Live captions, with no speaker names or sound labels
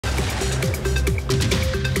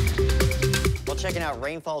Checking out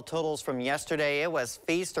rainfall totals from yesterday, it was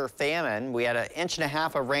feast or famine. We had 1.5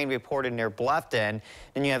 inches of rain reported near Bluffton.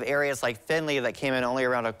 Then you have areas like Findlay that came in only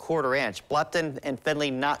around 1/4 inch. Bluffton and Findlay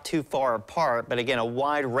not too far apart, but again, a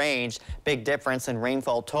wide range, big difference in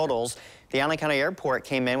rainfall totals. The Allen County Airport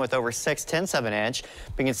came in with over 6/10 of an inch.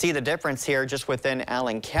 We can see the difference here just within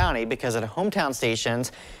Allen County because at hometown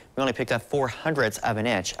stations, we only picked up 0.04 of an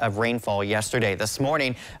inch of rainfall yesterday. This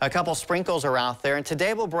morning, a couple sprinkles are out there, and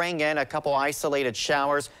today we'll bring in a couple isolated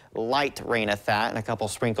showers, light rain at that, and a couple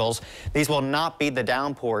sprinkles. These will not be the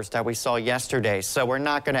downpours that we saw yesterday, so we're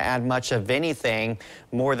not going to add much of anything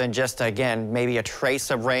more than just, again, maybe a trace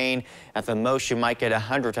of rain. At the most, you might get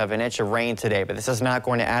 1/100 of an inch of rain today, but this is not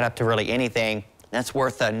going to add up to really anything. That's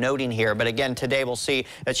worth noting here. But again, today we'll see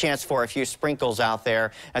a chance for a few sprinkles out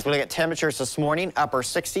there. As we look at temperatures this morning, upper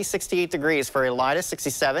 60, 68 degrees for Elida,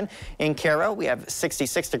 67 in Cairo. We have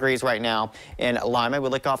 66 degrees right now in Lima. We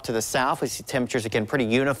look off to the south. We see temperatures again pretty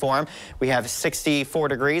uniform. We have 64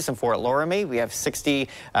 degrees in Fort Loramie. We have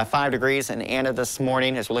 65 degrees in Anna this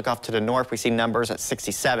morning. As we look off to the north, we see numbers at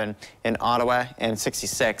 67 in Ottawa and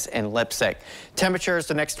 66 in Leipzig. Temperatures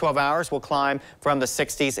the next 12 hours will climb from the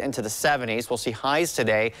 60s into the 70s. We'll see highs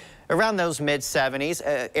today around those mid-70s.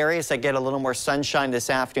 Areas that get a little more sunshine this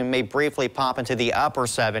afternoon may briefly pop into the upper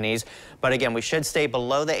 70s. But again, we should stay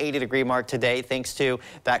below the 80-degree mark today thanks to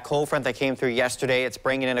that cold front that came through yesterday. It's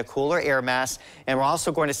bringing in a cooler air mass, and we're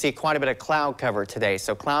also going to see quite a bit of cloud cover today.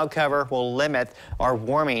 So cloud cover will limit our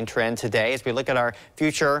warming trend today. As we look at our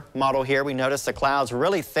future model here, we notice the clouds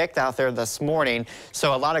really thick out there this morning,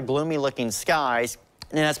 so a lot of gloomy looking skies.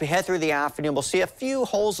 And as we head through the afternoon, we'll see a few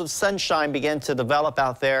holes of sunshine begin to develop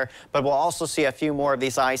out there, but we'll also see a few more of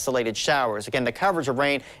these isolated showers. Again, the coverage of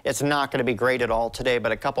rain, it's not going to be great at all today,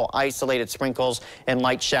 but a couple isolated sprinkles and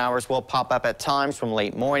light showers will pop up at times from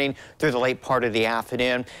late morning through the late part of the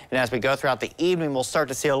afternoon. And as we go throughout the evening, we'll start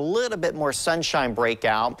to see a little bit more sunshine break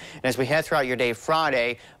out. And as we head throughout your day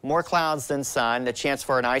Friday, more clouds than sun, the chance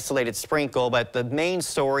for an isolated sprinkle, but the main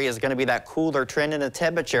story is going to be that cooler trend in the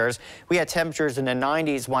temperatures. We had temperatures in the 90s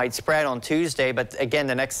widespread on Tuesday, but again,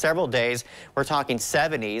 the next several days, we're talking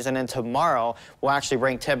 70s, and then tomorrow, we'll actually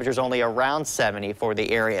bring temperatures only around 70 for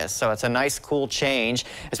the area. So it's a nice cool change.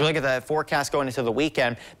 As we look at the forecast going into the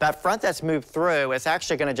weekend, that front that's moved through is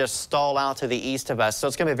actually going to just stall out to the east of us. So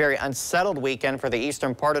it's going to be a very unsettled weekend for the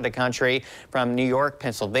eastern part of the country, from New York,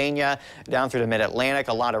 Pennsylvania, down through the mid-Atlantic.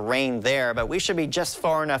 A lot of rain there, but we should be just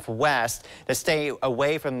far enough west to stay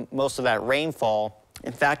away from most of that rainfall.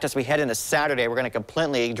 In fact, as we head into Saturday, we're going to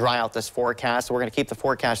completely dry out this forecast. We're going to keep the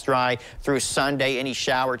forecast dry through Sunday. Any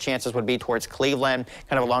shower chances would be towards Cleveland,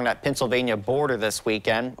 kind of along that Pennsylvania border this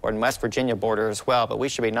weekend, or in West Virginia border as well. But we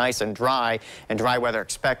should be nice and dry weather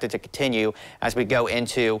expected to continue as we go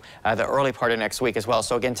into the early part of next week as well.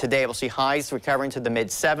 So again, today we'll see highs recovering to the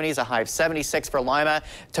mid-70s, a high of 76 for Lima.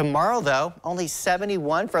 Tomorrow, though, only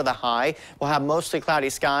 71 for the high. We'll have mostly cloudy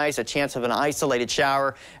skies, a chance of an isolated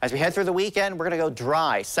shower. As we head through the weekend, we're going to go dry.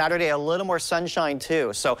 Saturday, a little more sunshine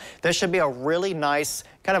too. So this should be a really nice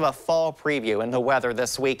kind of a fall preview in the weather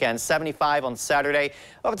this weekend. 75 on Saturday,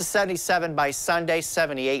 up to 77 by Sunday,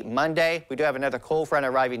 78 Monday. We do have another cold front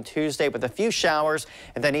arriving Tuesday with a few showers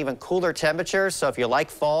and then even cooler temperatures. So if you like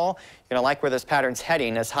fall, you're going to like where this pattern's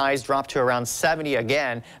heading as highs drop to around 70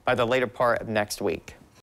 again by the later part of next week.